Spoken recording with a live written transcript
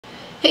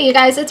Hey you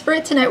guys, it's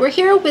Britt. Tonight we're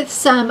here with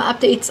some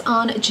updates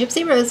on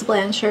Gypsy Rose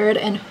Blanchard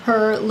and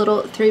her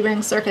little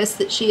three-ring circus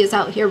that she is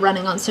out here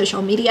running on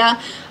social media.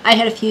 I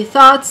had a few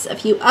thoughts, a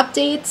few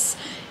updates,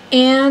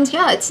 and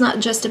yeah, it's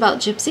not just about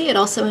Gypsy. It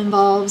also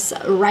involves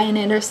Ryan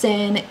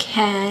Anderson,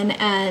 Ken,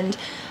 and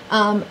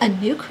a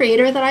new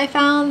creator that I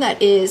found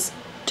that is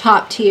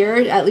top tier,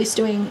 at least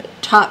doing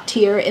top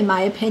tier in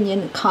my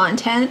opinion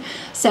content.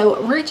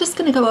 So we're just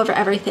going to go over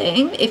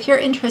everything. If you're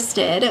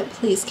interested,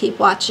 please keep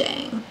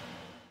watching.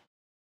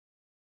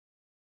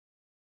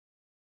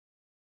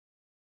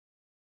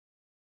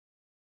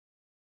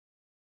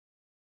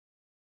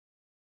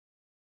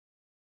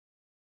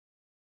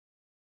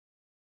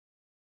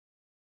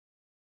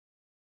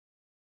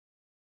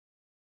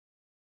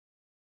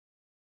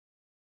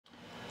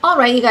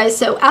 Alright you guys,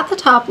 so at the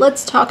top,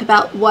 let's talk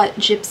about what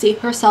Gypsy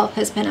herself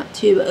has been up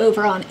to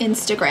over on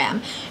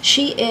Instagram.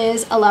 She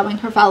is allowing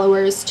her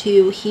followers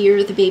to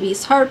hear the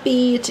baby's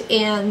heartbeat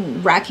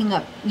and racking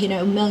up,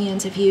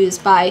 millions of views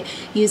by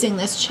using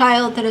this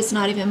child that is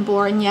not even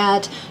born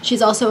yet.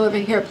 She's also over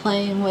here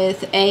playing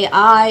with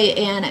AI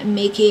and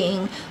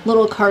making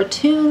little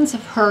cartoons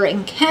of her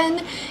and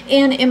Ken,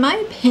 and in my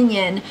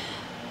opinion,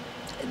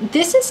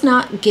 this is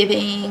not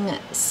giving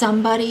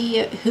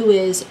somebody who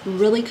is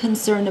really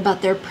concerned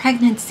about their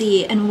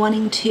pregnancy and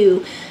wanting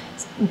to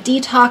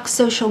detox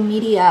social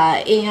media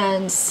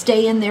and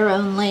stay in their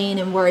own lane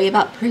and worry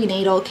about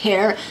prenatal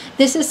care.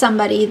 This is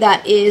somebody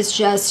that is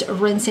just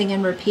rinsing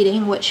and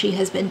repeating what she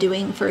has been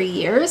doing for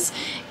years.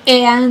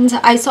 And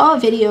I saw a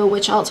video,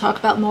 which I'll talk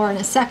about more in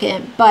a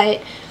second,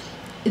 but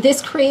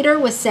this creator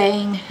was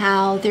saying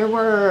how there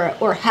were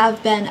or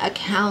have been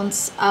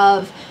accounts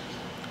of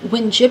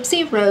when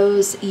Gypsy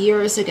Rose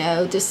years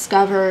ago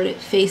discovered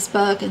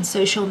Facebook and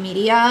social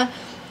media,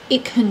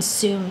 it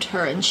consumed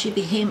her and she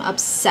became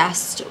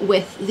obsessed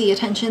with the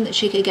attention that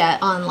she could get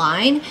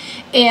online.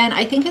 And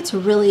I think it's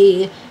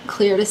really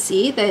clear to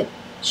see that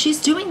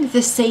she's doing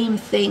the same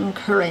thing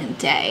current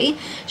day.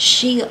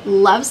 She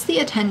loves the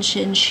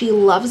attention, she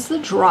loves the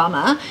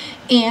drama,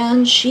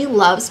 and she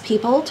loves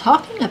people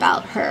talking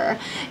about her.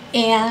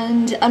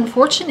 And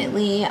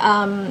unfortunately,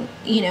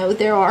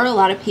 there are a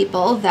lot of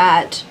people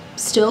that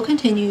still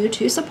continue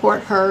to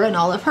support her and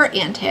all of her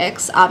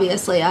antics.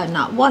 Obviously, I'm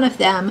not one of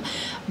them,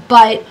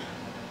 but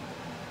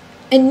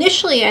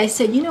initially I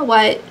said, you know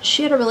what,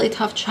 she had a really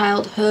tough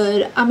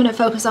childhood. I'm going to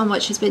focus on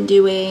what she's been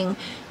doing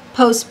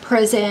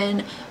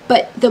post-prison.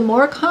 But the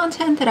more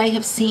content that I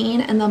have seen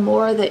and the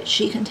more that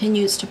she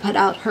continues to put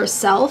out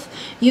herself,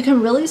 you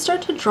can really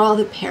start to draw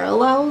the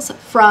parallels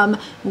from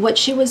what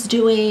she was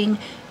doing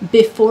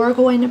before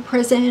going to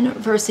prison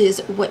versus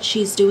what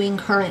she's doing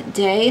current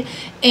day.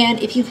 And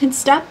if you can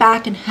step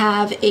back and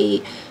have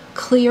a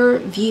clear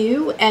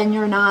view and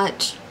you're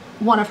not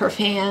one of her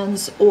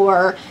fans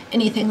or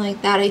anything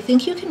like that, I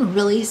think you can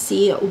really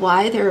see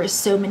why there are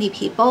so many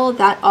people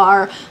that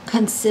are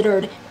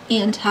considered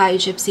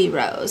anti-Gypsy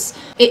Rose.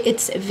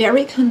 It's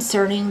very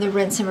concerning, the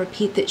rinse and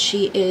repeat that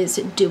she is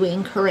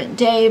doing current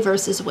day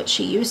versus what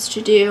she used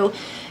to do.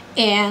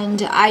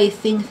 And I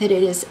think that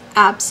it is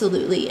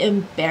absolutely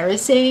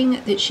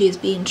embarrassing that she is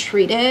being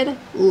treated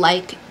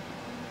like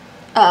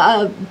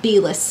a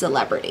B-list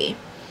celebrity.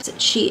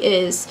 She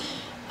is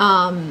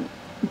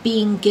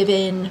being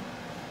given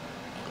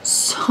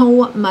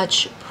so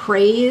much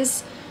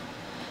praise.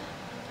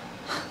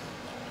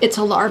 It's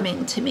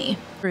alarming to me.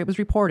 It was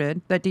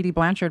reported that Dee Dee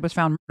Blanchard was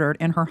found murdered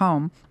in her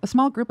home. A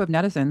small group of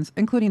netizens,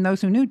 including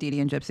those who knew Dee Dee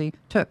and Gypsy,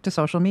 took to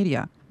social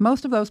media.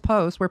 Most of those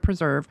posts were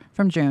preserved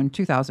from June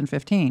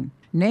 2015.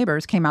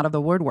 Neighbors came out of the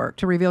woodwork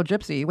to reveal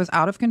Gypsy was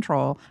out of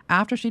control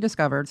after she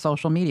discovered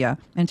social media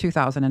in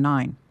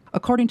 2009.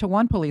 According to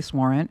one police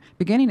warrant,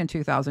 beginning in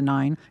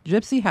 2009,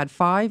 Gypsy had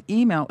 5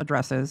 email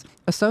addresses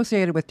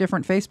associated with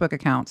different Facebook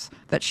accounts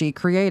that she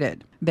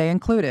created. They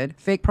included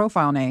fake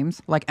profile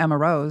names like Emma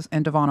Rose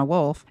and Devonna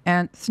Wolf,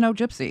 and Snow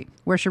Gypsy,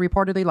 where she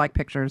reportedly liked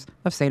pictures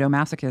of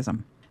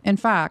sadomasochism. In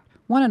fact,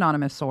 one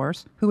anonymous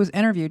source, who was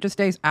interviewed just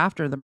days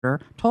after the murder,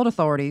 told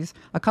authorities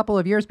a couple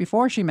of years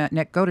before she met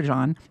Nick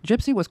Godejohn,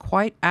 Gypsy was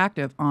quite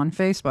active on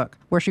Facebook,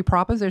 where she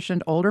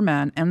propositioned older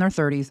men in their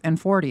 30s and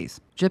 40s.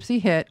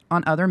 Gypsy hit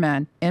on other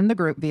men in the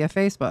group via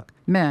Facebook,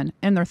 men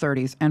in their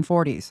 30s and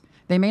 40s.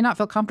 They may not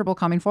feel comfortable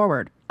coming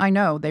forward. I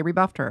know they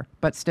rebuffed her,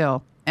 but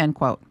still, end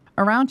quote.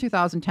 Around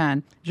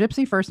 2010,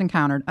 Gypsy first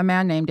encountered a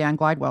man named Dan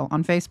Glidewell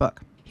on Facebook.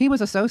 He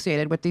was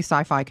associated with these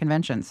sci-fi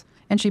conventions,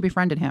 and she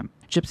befriended him.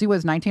 Gypsy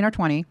was 19 or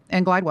 20,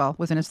 and Glidewell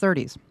was in his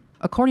 30s.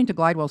 According to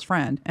Glidewell's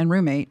friend and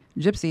roommate,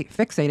 Gypsy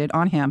fixated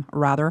on him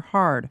rather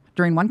hard.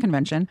 During one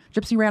convention,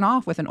 Gypsy ran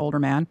off with an older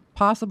man,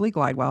 possibly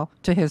Glidewell,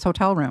 to his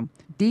hotel room.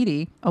 Dee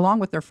Dee, along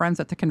with their friends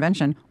at the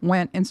convention,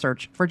 went in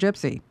search for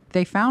Gypsy.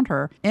 They found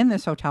her in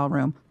this hotel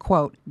room,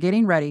 quote,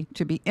 getting ready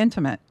to be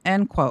intimate,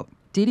 end quote.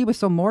 Dee Dee was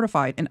so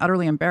mortified and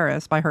utterly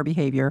embarrassed by her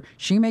behavior,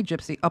 she made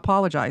Gypsy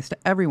apologize to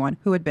everyone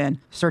who had been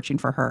searching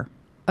for her.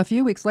 A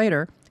few weeks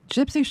later,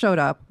 Gypsy showed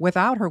up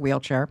without her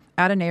wheelchair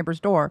at a neighbor's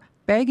door,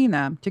 begging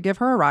them to give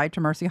her a ride to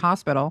Mercy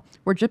Hospital,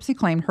 where Gypsy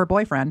claimed her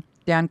boyfriend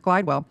Dan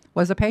Glidewell,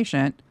 was a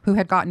patient who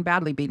had gotten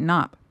badly beaten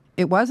up.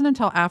 It wasn't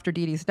until after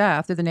Dee Dee's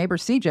death did the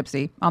neighbors see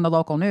Gypsy on the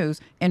local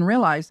news and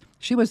realize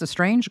she was the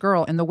strange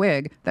girl in the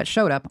wig that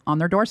showed up on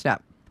their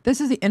doorstep. This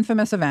is the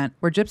infamous event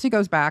where Gypsy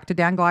goes back to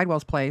Dan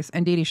Glidewell's place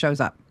and Dee Dee shows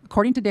up.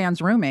 According to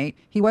Dan's roommate,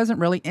 he wasn't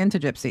really into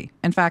Gypsy.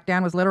 In fact,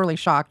 Dan was literally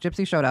shocked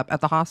Gypsy showed up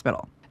at the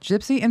hospital.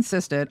 Gypsy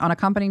insisted on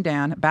accompanying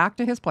Dan back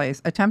to his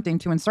place, attempting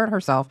to insert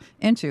herself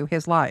into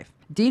his life.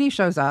 Dee Dee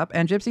shows up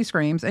and Gypsy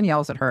screams and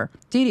yells at her.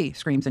 Dee Dee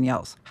screams and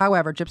yells.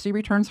 However, Gypsy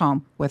returns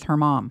home with her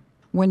mom.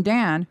 When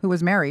Dan, who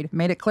was married,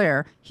 made it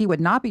clear he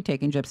would not be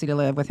taking Gypsy to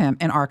live with him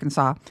in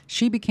Arkansas,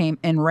 she became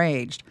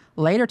enraged,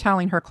 later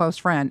telling her close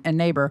friend and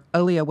neighbor,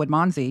 Aaliyah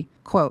Woodmansey,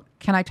 quote,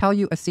 "Can I tell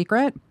you a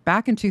secret?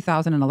 Back in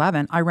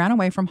 2011, I ran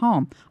away from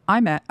home.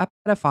 I met a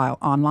pedophile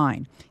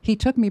online. He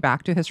took me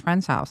back to his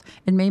friend's house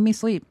and made me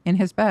sleep in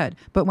his bed,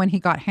 but when he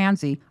got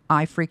handsy,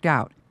 I freaked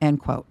out,"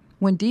 end quote.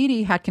 When Dee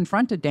Dee had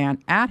confronted Dan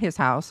at his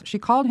house, she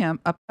called him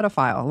a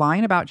pedophile,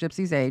 lying about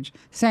Gypsy's age,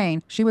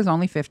 saying she was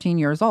only 15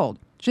 years old.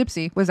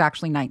 Gypsy was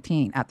actually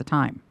 19 at the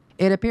time.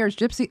 It appears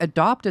Gypsy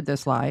adopted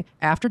this lie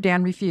after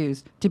Dan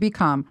refused to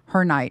become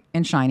her knight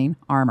in shining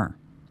armor.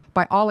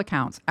 By all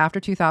accounts, after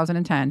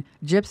 2010,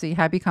 Gypsy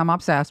had become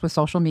obsessed with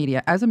social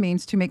media as a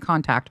means to make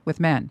contact with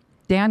men.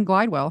 Dan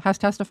Glidewell has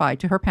testified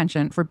to her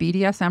penchant for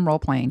BDSM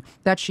role-playing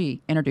that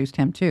she introduced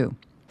him to.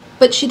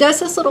 But she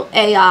does this little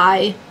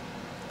AI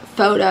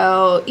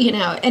photo,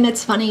 and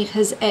it's funny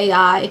because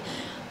AI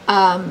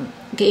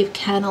gave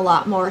Ken a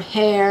lot more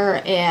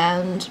hair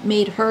and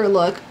made her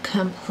look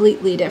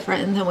completely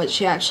different than what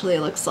she actually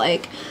looks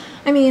like.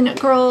 I mean,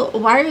 girl,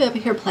 why are you up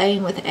here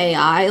playing with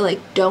AI?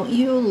 Like, don't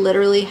you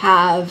literally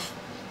have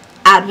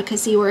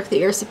advocacy work that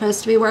you're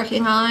supposed to be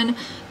working on?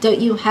 Don't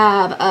you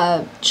have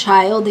a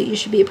child that you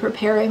should be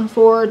preparing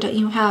for? Don't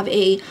you have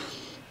a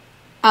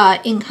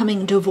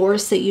incoming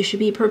divorce that you should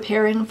be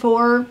preparing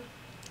for?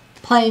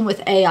 Playing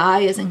with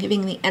AI isn't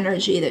giving the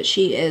energy that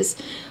she is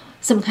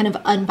some kind of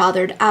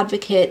unbothered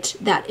advocate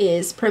that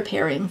is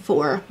preparing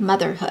for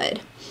motherhood.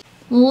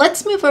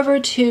 Let's move over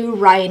to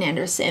Ryan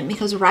Anderson,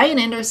 because Ryan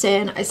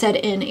Anderson, I said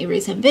in a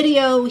recent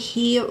video,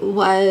 he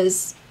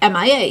was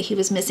MIA. He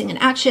was missing in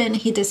action.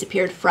 He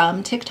disappeared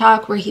from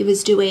TikTok, where he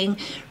was doing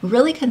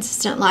really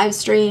consistent live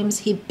streams.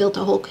 He built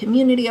a whole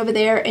community over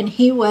there, and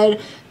he would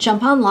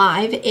jump on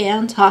live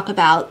and talk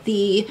about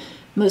the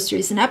most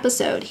recent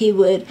episode. He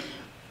would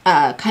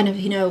kind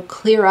of,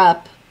 clear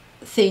up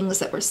things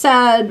that were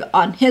said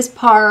on his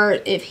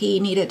part. If he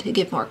needed to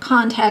give more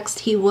context,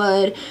 he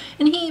would.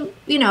 And he,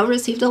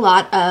 received a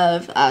lot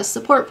of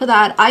support for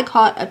that. I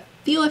caught a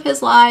few of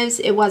his lives.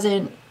 It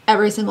wasn't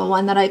every single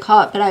one that I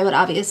caught, but I would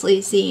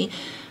obviously see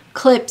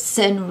clips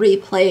and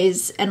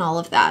replays and all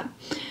of that.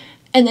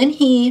 And then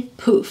he,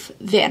 poof,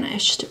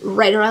 vanished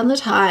right around the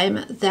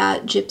time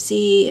that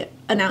Gypsy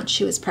announced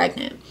she was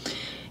pregnant.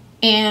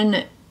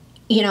 And,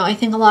 I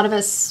think a lot of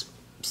us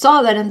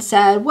saw that and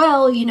said,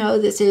 well,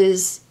 this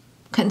is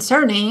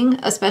concerning,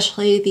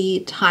 especially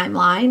the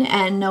timeline,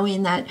 and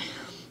knowing that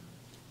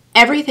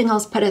everything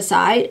else put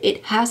aside,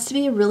 it has to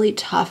be really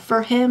tough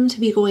for him to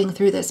be going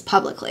through this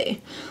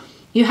publicly.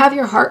 You have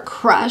your heart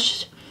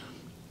crushed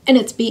and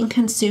it's being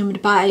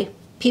consumed by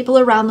people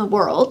around the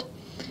world,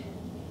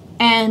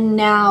 and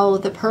now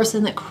the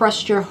person that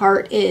crushed your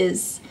heart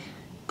is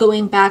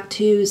going back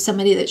to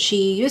somebody that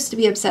she used to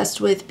be obsessed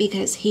with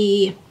because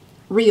he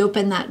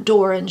reopened that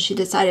door, and she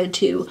decided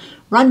to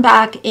run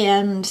back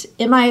and,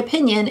 in my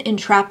opinion,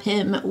 entrap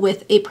him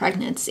with a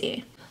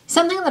pregnancy.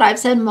 Something that I've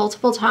said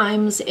multiple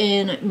times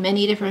in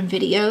many different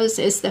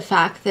videos is the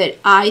fact that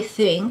I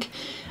think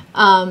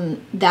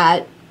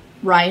that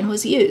Ryan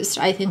was used.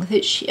 I think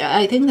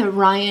that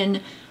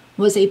Ryan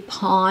was a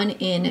pawn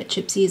in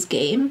Gypsy's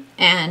game,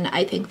 and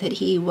I think that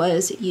he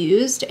was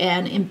used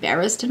and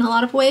embarrassed in a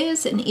lot of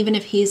ways. And even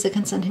if he's a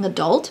consenting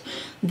adult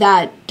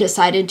that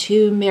decided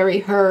to marry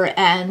her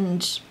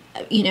and,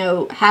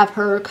 have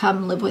her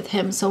come live with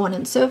him, so on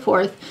and so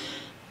forth,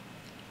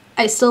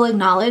 I still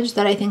acknowledge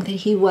that I think that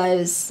he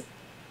was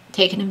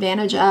taken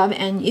advantage of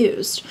and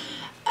used.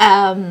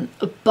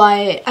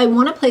 But I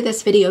want to play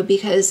this video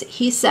because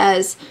he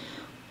says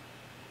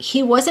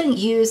he wasn't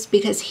used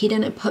because he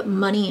didn't put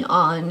money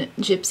on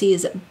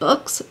Gypsy's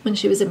books when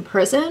she was in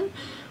prison.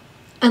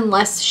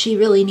 Unless she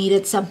really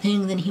needed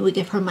something, then he would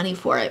give her money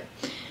for it.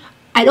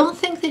 I don't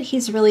think that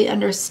he's really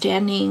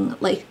understanding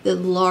the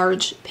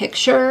large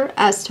picture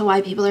as to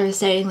why people are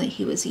saying that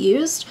he was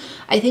used.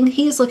 I think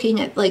he's looking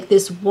at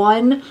this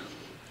one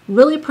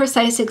really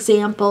precise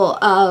example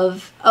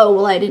of, oh,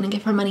 well, I didn't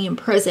give her money in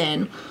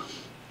prison.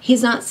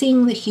 He's not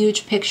seeing the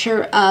huge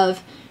picture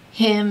of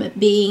him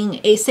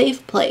being a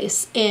safe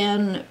place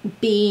and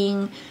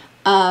being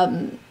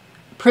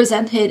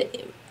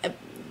presented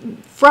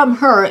from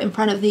her in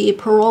front of the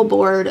parole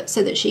board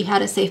so that she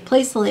had a safe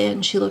place to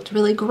land. She looked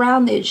really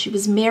grounded. She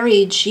was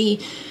married.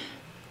 She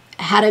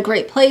had a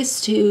great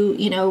place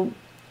to,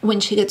 when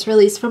she gets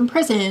released from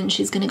prison,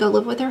 she's going to go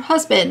live with her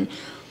husband.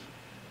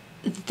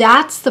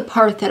 That's the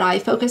part that I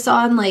focus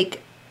on.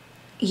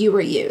 You were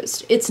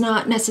used. It's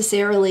not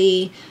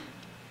necessarily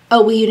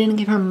Oh, well, you didn't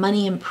give her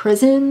money in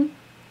prison?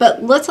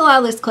 But let's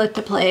allow this clip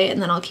to play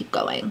and then I'll keep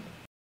going.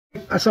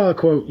 I saw a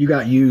quote, "You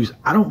got used."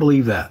 I don't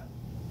believe that.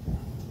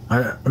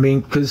 I mean,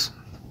 because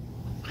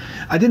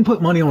I didn't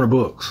put money on her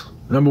books,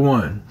 number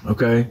one,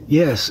 okay?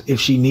 Yes, if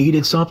she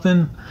needed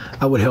something,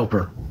 I would help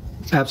her.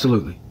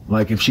 Absolutely.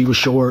 Like if she was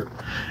short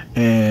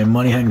and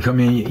money hadn't come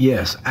in,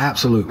 yes,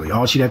 absolutely.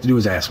 All she'd have to do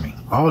is ask me.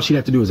 All she'd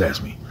have to do is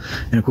ask me.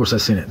 And of course I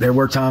sent it. There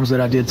were times that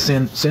I did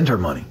send her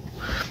money,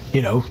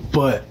 you know,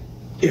 but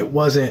it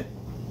wasn't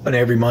an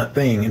every month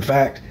thing. In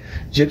fact,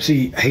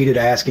 Gypsy hated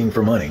asking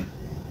for money,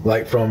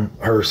 like from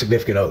her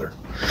significant other.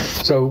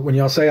 So when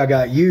y'all say I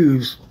got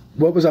used,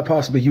 what was I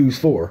possibly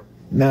used for?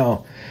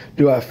 Now,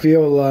 do I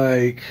feel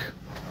like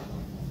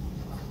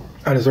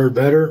I deserve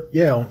better?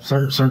 Yeah,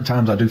 certain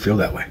times I do feel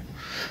that way.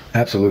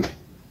 Absolutely.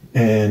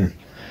 And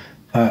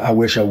I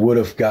wish I would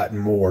have gotten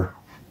more,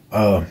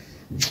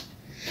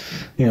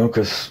 you know,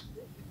 because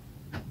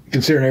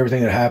considering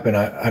everything that happened,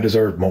 I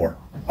deserved more.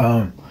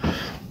 I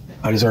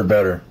deserve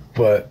better.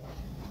 But,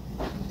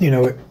 you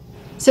know,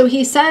 so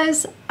he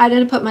says, I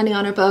didn't put money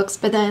on her books,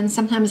 but then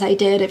sometimes I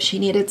did if she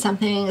needed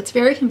something. It's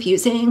very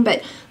confusing,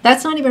 but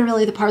that's not even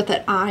really the part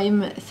that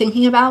I'm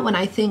thinking about when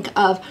I think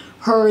of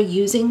her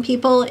using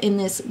people in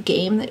this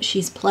game that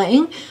she's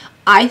playing.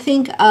 I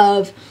think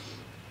of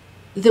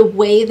the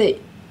way that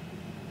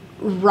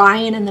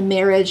Ryan and the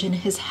marriage in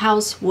his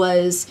house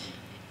was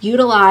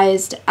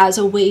utilized as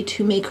a way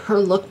to make her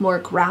look more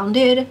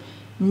grounded,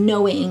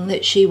 knowing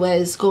that she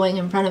was going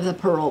in front of the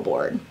parole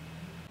board.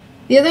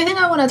 The other thing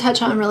I want to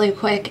touch on really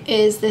quick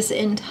is this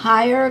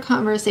entire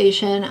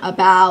conversation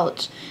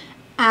about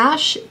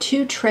Ash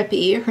Too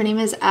Trippy. Her name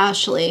is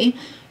Ashley.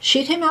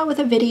 She came out with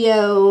a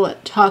video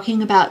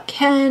talking about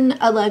Ken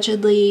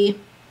allegedly,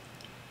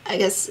 I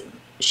guess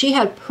she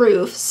had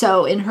proof,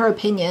 so in her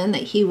opinion,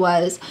 that he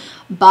was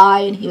bi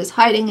and he was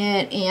hiding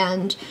it,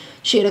 and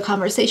she had a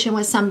conversation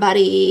with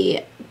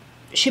somebody.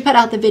 She put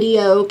out the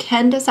video.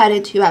 Ken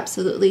decided to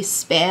absolutely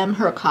spam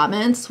her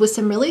comments with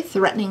some really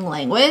threatening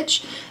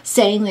language,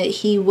 saying that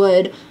he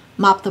would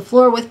mop the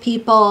floor with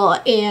people,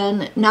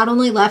 and not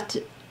only left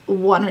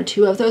one or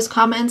two of those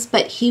comments,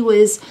 but he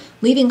was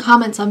leaving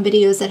comments on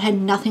videos that had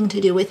nothing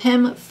to do with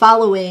him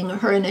following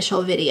her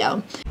initial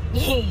video.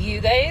 You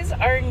guys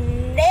are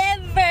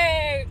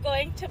never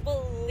going to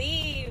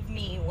believe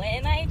me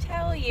when I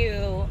tell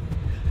you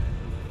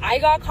I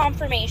got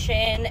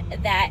confirmation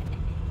that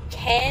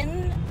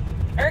Ken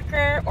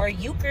Urker or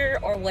Euchre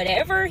or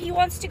whatever he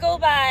wants to go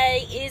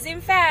by is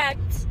in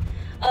fact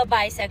a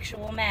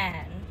bisexual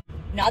man.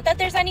 Not that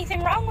there's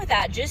anything wrong with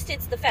that, just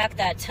it's the fact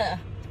that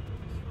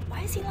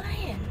why is he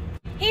lying?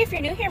 Hey, if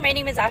you're new here, my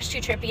name is Ash Too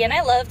Trippy and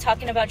I love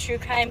talking about true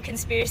crime,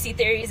 conspiracy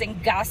theories,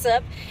 and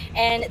gossip.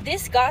 And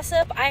this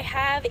gossip I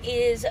have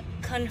is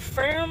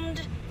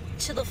confirmed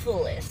to the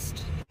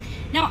fullest.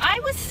 Now, I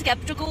was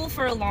skeptical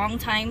for a long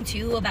time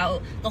too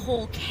about the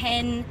whole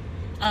Ken,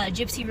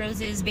 Gypsy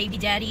Rose's baby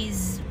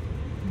daddy's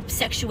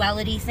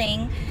sexuality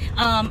thing.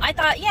 I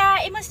thought,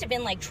 yeah, it must have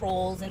been like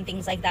trolls and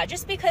things like that,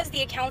 just because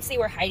the accounts they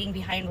were hiding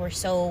behind were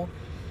so,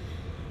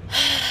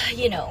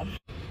 you know.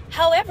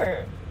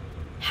 However,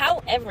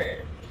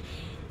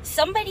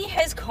 somebody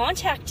has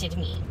contacted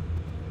me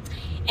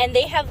and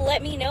they have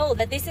let me know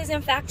that this is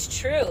in fact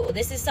true.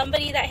 This is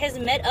somebody that has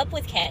met up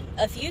with Ken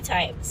a few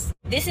times.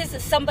 This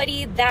is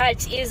somebody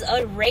that is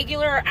a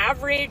regular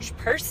average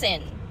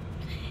person,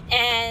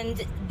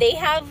 and they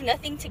have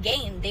nothing to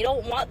gain. They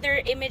don't want their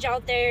image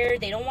out there.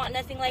 They don't want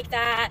nothing like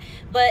that.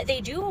 But they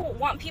do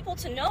want people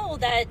to know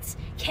that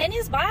Ken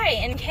is bi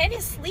and Ken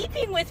is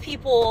sleeping with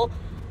people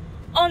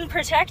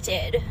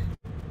unprotected.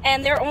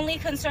 And their only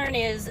concern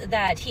is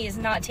that he is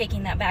not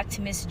taking that back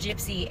to Miss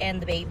Gypsy and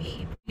the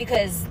baby,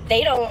 because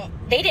they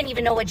didn't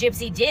even know what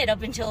Gypsy did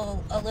up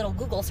until a little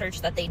Google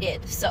search that they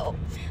did. So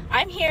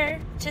I'm here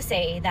to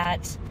say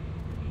that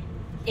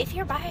if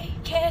you're bi,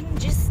 Ken,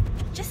 just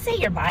say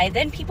you're bi.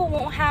 Then people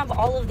won't have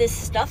all of this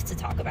stuff to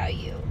talk about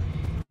you.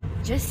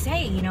 Just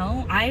say, you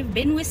know, I've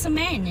been with some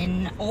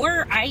men,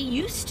 or I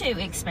used to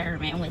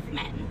experiment with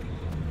men.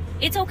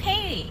 It's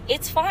okay.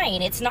 It's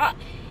fine. It's not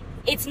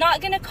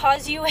gonna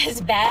cause you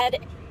as bad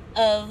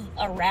of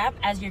a rap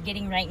as you're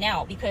getting right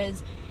now,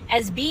 because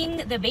as being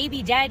the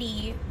baby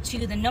daddy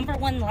to the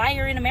 #1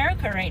 liar in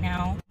America right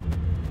now,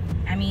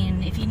 I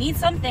mean, if you need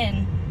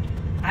something,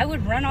 I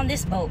would run on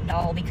this boat,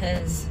 doll,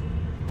 because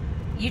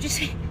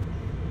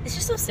it's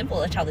just so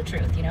simple to tell the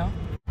truth, you know?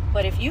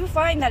 But if you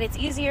find that it's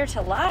easier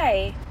to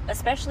lie,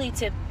 especially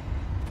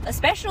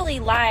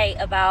lie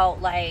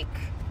about like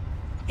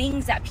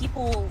things that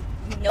people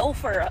know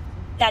for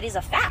that is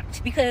a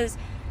fact, because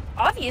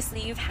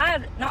obviously you've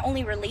had not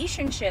only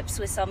relationships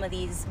with some of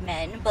these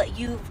men, but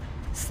you've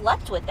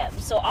slept with them.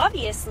 So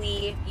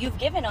obviously you've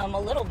given them a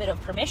little bit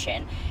of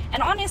permission.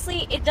 And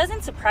honestly, it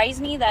doesn't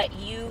surprise me that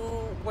you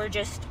were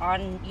just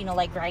on, you know,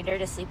 like Grindr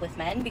to sleep with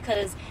men,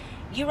 because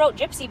you wrote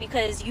Gypsy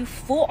because you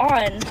full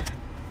on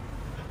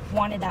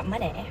wanted that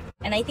money.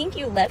 And I think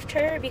you left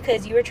her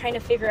because you were trying to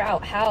figure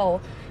out how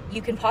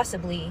you can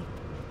possibly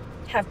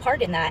have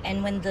part in that.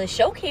 And when the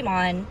show came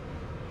on,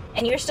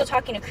 and you're still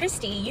talking to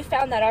Christy, you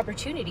found that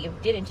opportunity,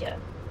 didn't you?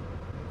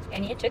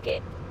 And you took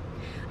it.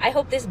 I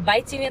hope this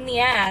bites you in the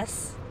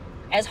ass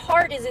as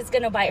hard as it's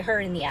gonna bite her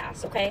in the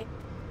ass, okay?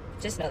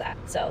 Just know that.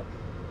 So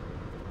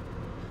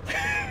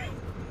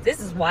this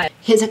is why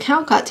his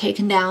account got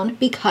taken down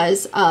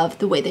because of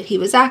the way that he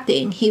was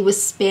acting. He was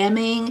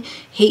spamming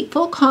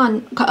hateful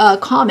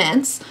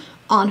comments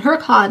on her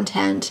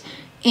content,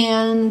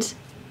 and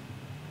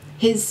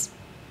his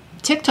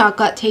TikTok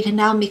got taken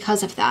down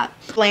because of that.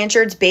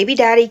 Blanchard's baby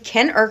daddy,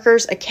 Ken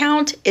Urker's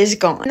account is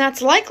gone. And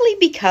that's likely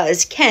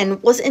because Ken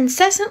was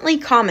incessantly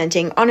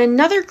commenting on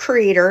another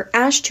creator,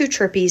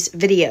 Ash2Trippy's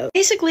video.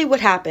 Basically what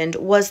happened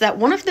was that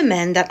one of the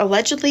men that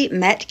allegedly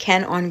met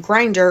Ken on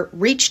Grindr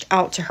reached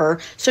out to her,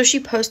 so she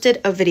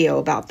posted a video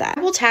about that.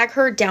 I will tag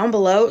her down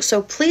below,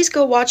 so please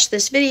go watch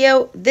this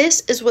video.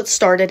 This is what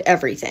started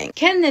everything.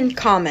 Ken then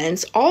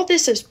comments, "All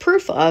this is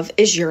proof of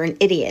is you're an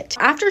idiot."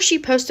 After she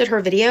posted her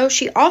video,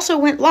 she also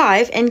went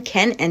live and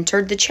Ken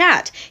entered the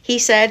chat. He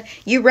said,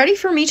 "You ready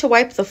for me to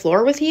wipe the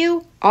floor with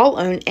you? I'll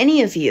own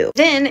any of you."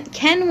 Then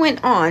Ken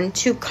went on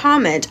to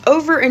comment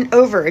over and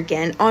over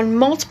again on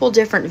multiple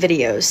different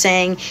videos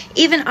saying,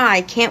 "Even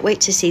I can't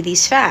wait to see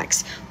these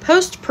facts.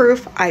 Post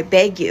proof, I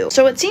beg you."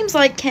 So it seems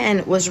like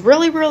Ken was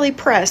really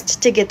pressed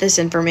to get this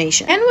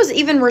information. Ken was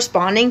even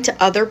responding to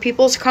other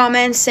people's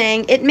comments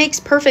saying, "It makes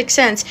perfect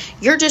sense.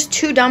 You're just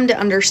too dumb to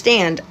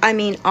understand. I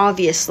mean,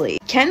 obviously."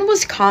 Ken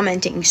was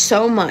commenting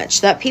so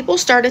much that people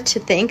started to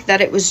think that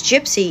it was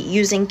Gypsy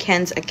using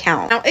Ken's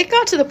account. Now, it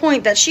got to the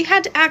point that she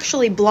had to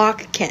actually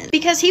block Ken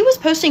because he was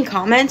posting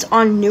comments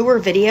on newer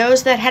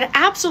videos that had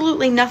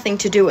absolutely nothing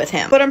to do with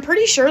him. But I'm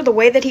pretty sure the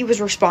way that he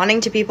was responding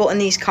to people in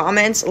these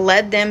comments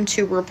led them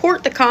to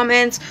report the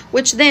comments,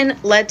 which then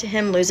led to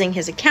him losing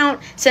his account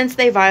since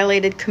they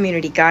violated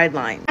community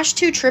guidelines.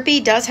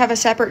 Ash2Trippy does have a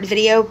separate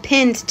video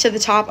pinned to the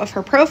top of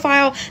her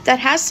profile that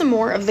has some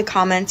more of the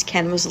comments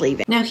Ken was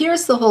leaving. Now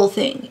here's the whole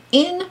thing.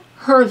 In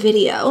her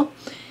video,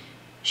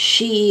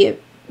 she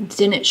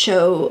didn't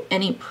show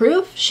any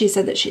proof. She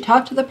said that she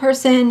talked to the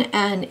person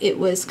and it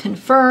was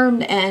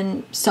confirmed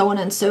and so on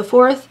and so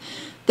forth.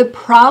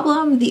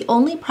 The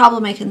only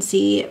problem I can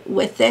see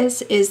with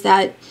this is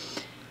that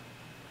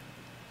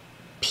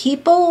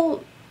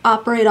people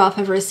operate off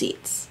of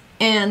receipts.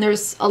 And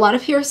there's a lot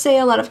of hearsay,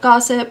 a lot of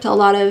gossip, a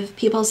lot of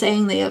people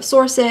saying they have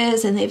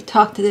sources and they've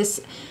talked to this.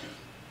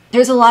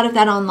 There's a lot of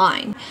that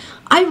online.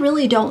 I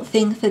really don't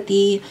think that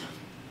the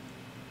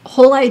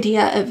whole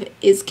idea of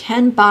is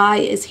Ken bi,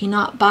 is he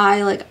not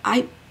bi, like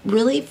I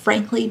really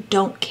frankly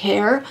don't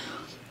care.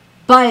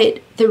 But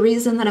the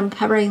reason that I'm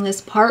covering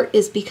this part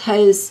is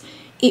because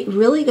it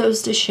really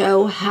goes to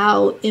show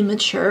how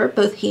immature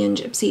both he and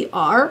Gypsy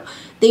are.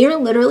 They are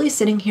literally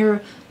sitting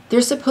here,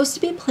 they're supposed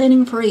to be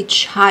planning for a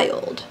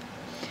child,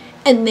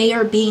 and they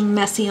are being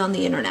messy on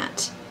the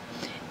internet.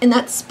 And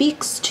that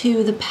speaks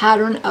to the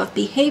pattern of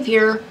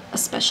behavior,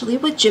 especially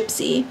with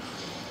Gypsy.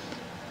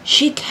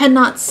 She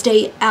cannot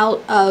stay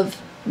out of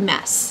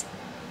mess.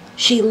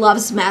 She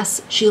loves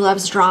mess, she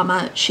loves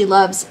drama, she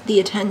loves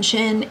the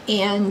attention,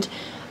 and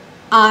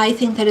I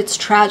think that it's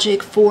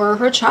tragic for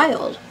her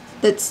child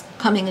that's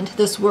coming into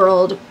this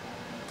world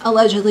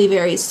allegedly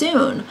very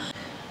soon.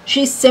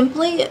 She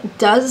simply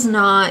does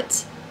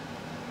not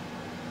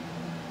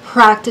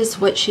practice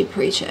what she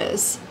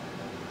preaches.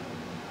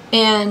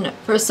 And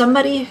for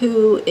somebody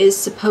who is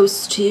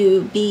supposed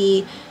to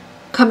be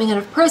coming out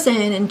of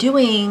prison and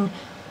doing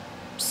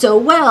so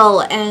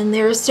well, and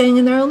they're staying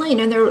in their own lane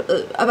and they're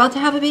about to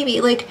have a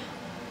baby, like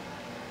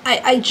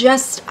I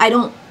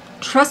don't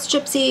trust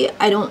Gypsy.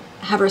 I don't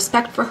have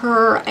respect for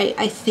her.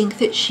 I think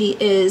that she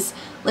is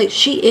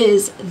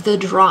the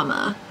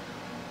drama,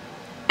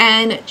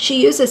 and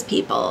she uses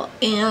people,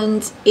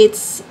 and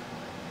it's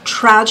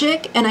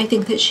tragic, and I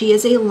think that she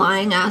is a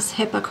lying ass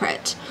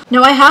hypocrite.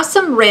 Now I have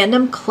some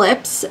random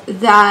clips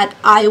that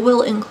I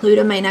will include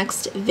in my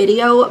next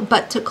video,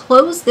 but to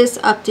close this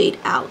update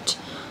out,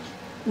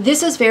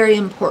 this is very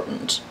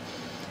important.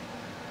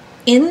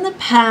 In the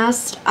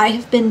past, I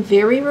have been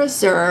very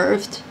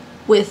reserved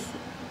with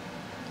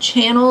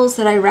channels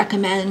that I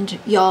recommend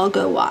y'all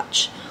go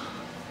watch.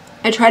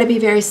 I try to be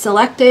very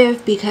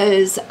selective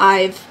because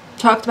I've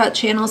talked about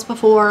channels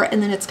before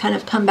and then it's kind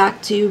of come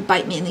back to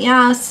bite me in the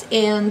ass,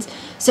 and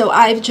so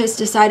I've just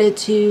decided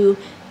to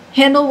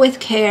handle with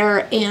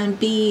care and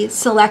be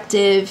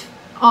selective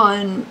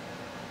on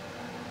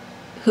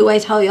who I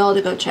tell y'all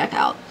to go check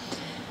out,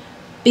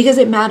 because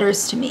it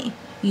matters to me.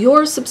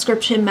 Your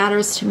subscription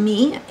matters to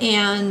me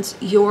and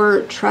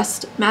your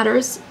trust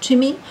matters to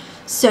me,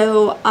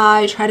 so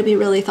I try to be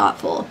really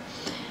thoughtful.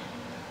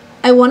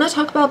 I want to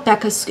talk about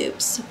Becca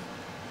Scoops.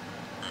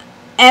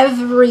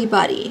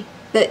 Everybody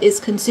that is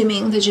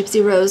consuming the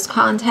Gypsy Rose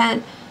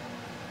content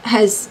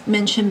has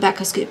mentioned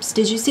Becca Scoops.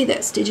 Did you see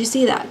this? Did you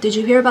see that? Did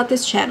you hear about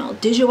this channel?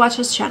 Did you watch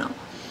this channel?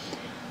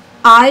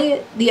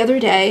 I, the other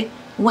day,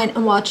 went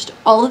and watched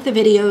all of the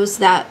videos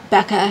that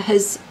Becca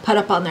has put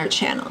up on their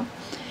channel.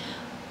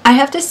 I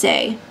have to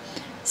say,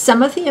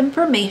 some of the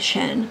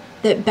information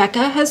that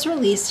Becca has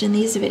released in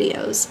these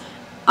videos,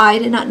 I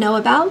did not know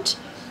about,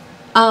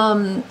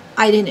 I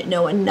didn't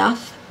know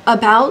enough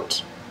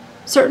about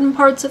certain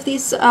parts of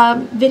these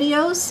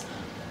videos,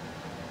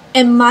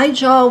 and my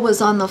jaw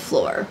was on the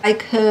floor. I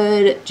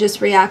could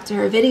just react to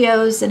her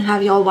videos and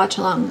have y'all watch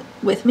along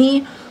with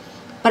me,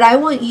 but I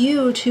want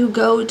you to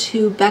go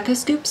to Becca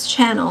Scoop's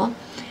channel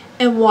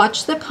and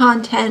watch the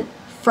content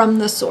from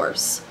the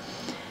source.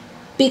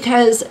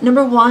 Because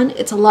number one,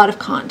 it's a lot of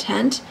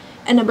content,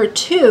 and number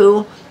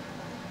two,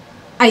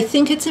 I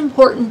think it's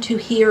important to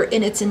hear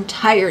in its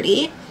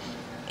entirety.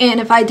 And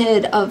if I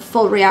did a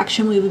full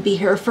reaction, we would be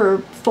here for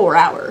 4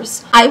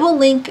 hours. I will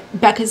link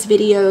Becca's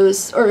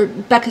videos or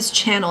Becca's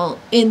channel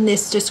in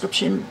this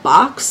description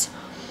box.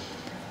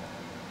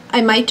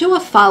 I might do a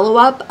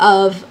follow-up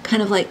of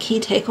kind of like key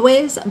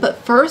takeaways, but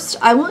first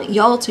I want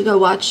y'all to go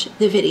watch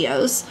the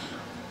videos.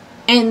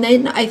 And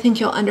then I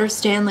think you'll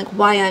understand like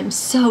why I'm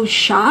so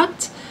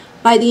shocked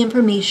by the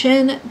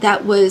information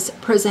that was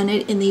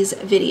presented in these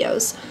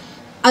videos.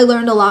 I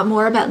learned a lot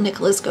more about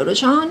Nicholas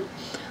Godejohn.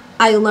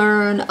 I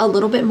learned a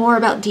little bit more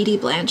about Dee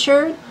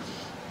Blanchard,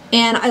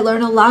 and I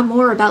learned a lot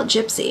more about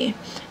Gypsy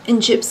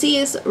and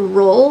Gypsy's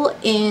role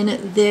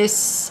in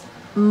this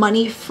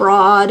money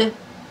fraud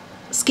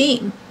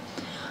scheme.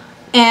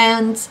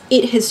 And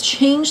it has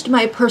changed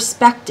my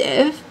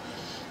perspective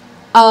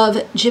of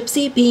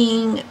Gypsy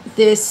being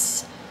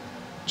this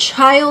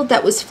child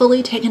that was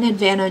fully taken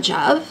advantage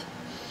of.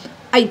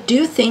 I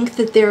do think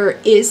that there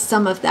is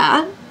some of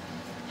that.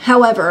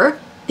 However,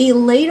 the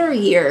later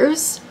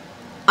years,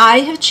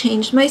 I have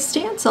changed my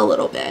stance a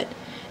little bit,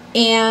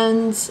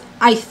 and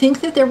I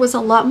think that there was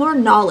a lot more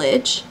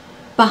knowledge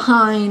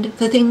behind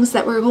the things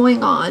that were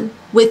going on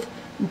with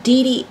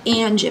Dee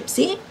and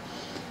Gypsy,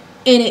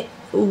 and it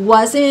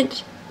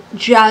wasn't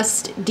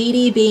just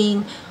Dee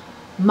being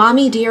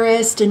mommy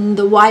dearest and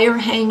the wire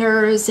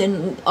hangers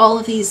and all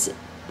of these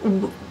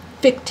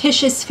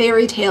fictitious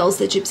fairy tales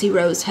that Gypsy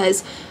Rose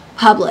has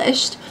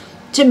published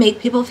to make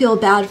people feel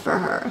bad for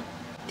her.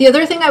 The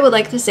other thing I would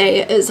like to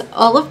say is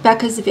all of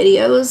Becca's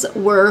videos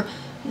were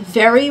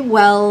very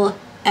well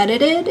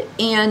edited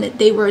and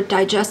they were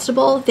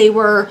digestible. They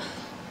were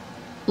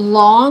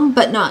long,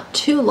 but not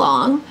too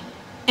long.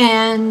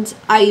 And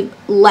I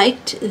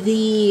liked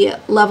the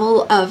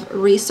level of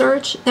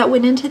research that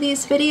went into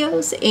these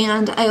videos.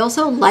 And I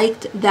also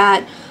liked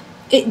that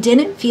it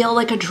didn't feel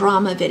like a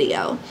drama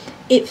video.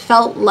 It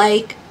felt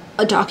like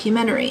a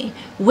documentary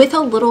with a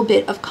little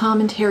bit of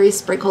commentary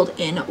sprinkled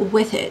in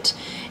with it.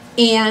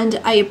 And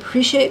I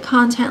appreciate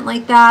content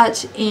like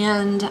that,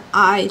 and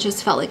I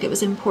just felt like it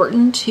was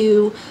important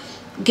to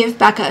give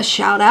Becca a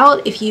shout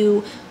out. If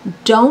you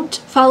don't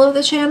follow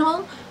the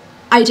channel,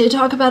 I did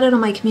talk about it on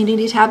my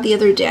community tab the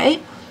other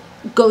day.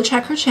 Go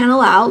check her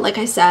channel out. Like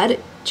I said,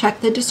 check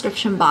the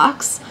description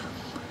box.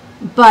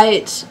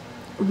 But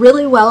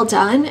really well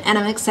done, and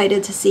I'm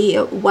excited to see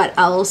what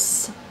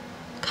else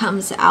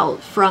comes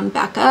out from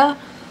Becca.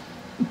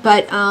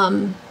 But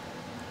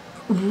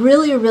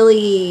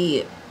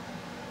really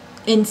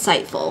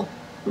insightful,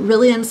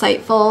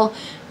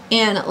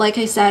 and like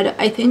I said,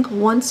 I think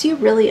once you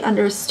really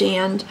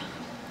understand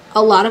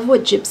a lot of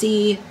what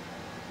Gypsy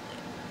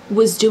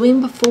was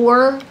doing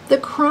before the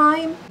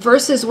crime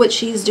versus what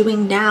she's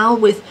doing now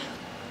with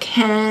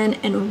Ken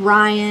and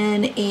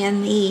Ryan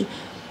and the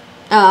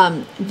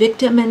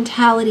victim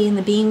mentality and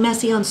the being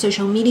messy on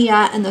social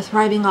media and the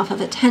thriving off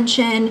of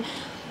attention,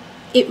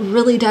 it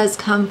really does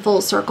come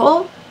full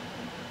circle.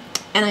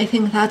 And I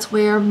think that's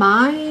where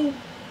my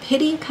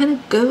pity kind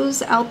of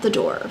goes out the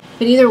door.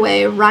 But either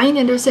way, Ryan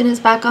Anderson is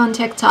back on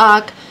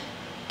TikTok.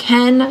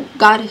 Ken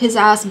got his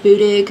ass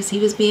booted because he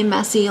was being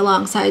messy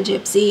alongside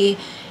Gypsy.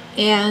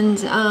 And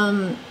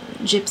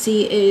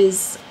Gypsy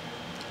is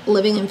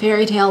living in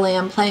fairy tale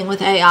land, playing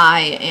with AI,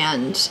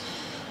 and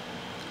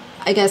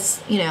I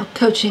guess, you know,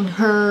 coaching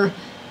her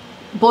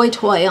boy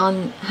toy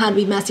on how to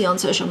be messy on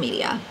social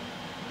media.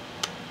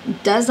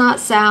 Does not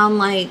sound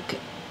like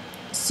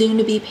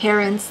soon-to-be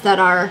parents that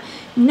are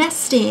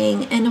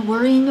nesting and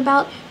worrying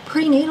about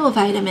prenatal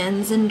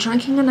vitamins and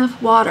drinking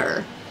enough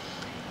water.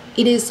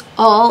 It is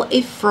all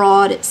a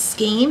fraud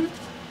scheme,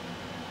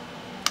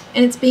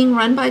 and it's being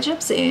run by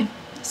Gypsy.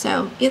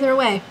 So either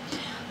way,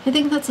 I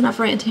think that's enough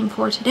ranting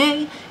for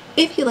today.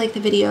 If you like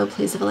the video,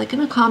 please leave a like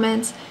and a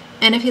comment.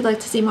 And if you'd like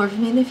to see more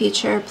from me in the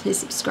future, please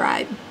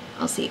subscribe.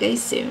 I'll see you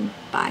guys soon.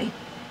 Bye.